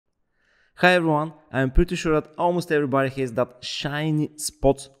Hi everyone, I'm pretty sure that almost everybody has that shiny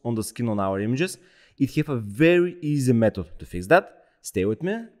spots on the skin on our images. It have a very easy method to fix that. Stay with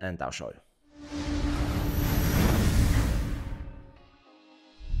me and I'll show you.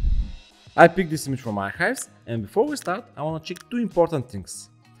 I picked this image from archives, and before we start I want to check two important things.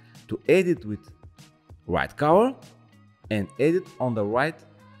 To edit with right color and edit on the right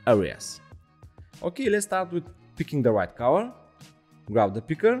areas. Okay, let's start with picking the right color. Grab the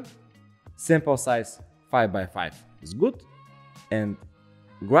picker. Sample size 5x5 is good, and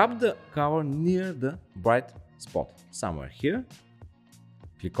grab the color near the bright spot, somewhere here.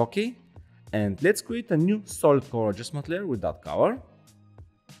 Click OK, and let's create a new solid color adjustment layer with that color.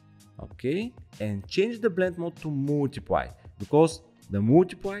 Okay, and change the blend mode to multiply, because the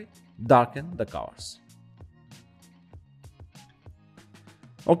multiply darken the colors.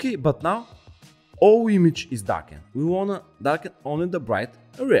 Okay, but now all image is darkened. We wanna darken only the bright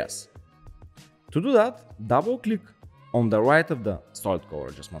areas. To do that, double click on the right of the solid color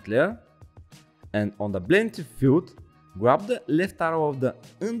adjustment layer, and on the blend field, grab the left arrow of the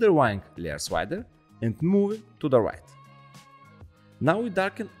underlying layer slider and move it to the right. Now we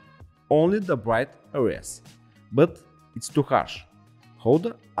darken only the bright areas, but it's too harsh. Hold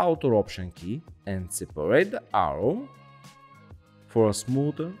the outer option key and separate the arrow for a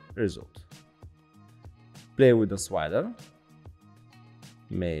smoother result. Play with the slider.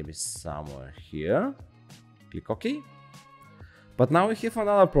 Maybe somewhere here. Click OK. But now we have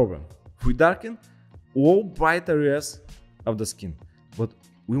another problem. We darken all bright areas of the skin, but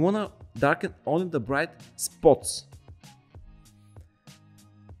we want to darken only the bright spots.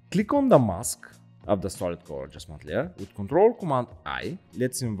 Click on the mask of the solid color adjustment layer with Ctrl Command I.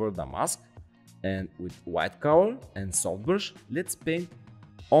 Let's invert the mask, and with white color and soft brush, let's paint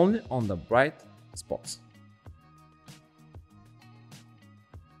only on the bright spots.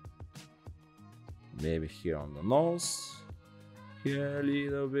 Maybe here on the nose, here a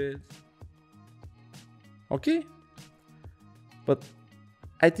little bit. Okay, but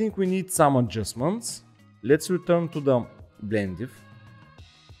I think we need some adjustments. Let's return to the blend diff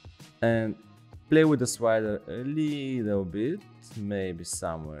and play with the slider a little bit, maybe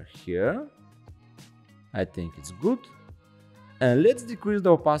somewhere here. I think it's good. And let's decrease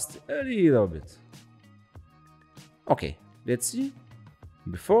the opacity a little bit. Okay, let's see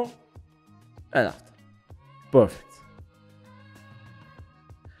before and after. Perfect.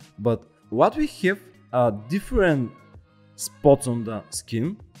 But what we have are different spots on the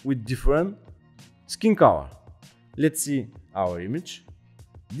skin with different skin color. Let's see our image.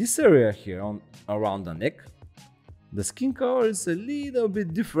 This area here around the neck, the skin color is a little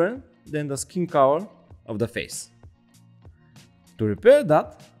bit different than the skin color of the face. To repair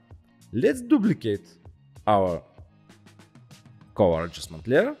that, let's duplicate our color adjustment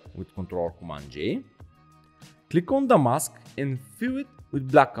layer with Ctrl Command J. Click on the mask and fill it with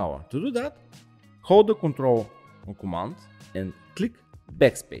black color. To do that, hold the Ctrl Command and click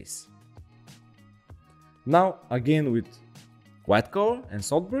Backspace. Now again with white color and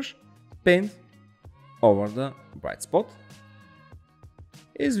soft brush, paint over the bright spot.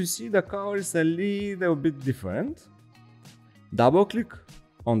 As you see, the color is a little bit different. Double click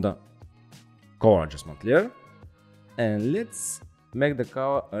on the color adjustment layer and let's make the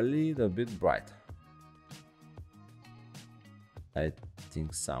color a little bit brighter. I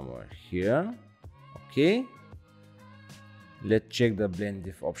think somewhere here. Okay, let's check the blend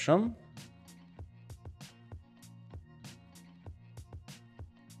diff option.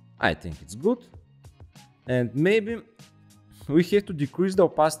 I think it's good, and maybe we have to decrease the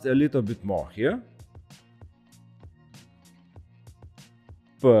opacity a little bit more here.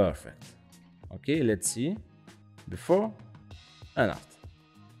 Perfect. Okay, let's see before and after.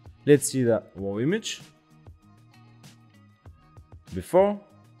 Let's see the whole image before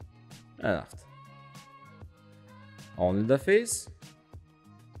and after. Only the face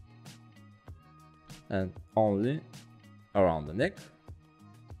and only around the neck.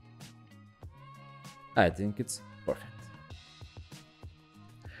 I think it's perfect.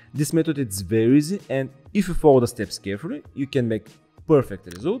 This method is very easy, and if you follow the steps carefully, you can make perfect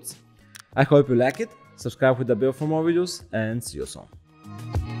results. I hope you like it. Subscribe with the bell for more videos, and see you soon.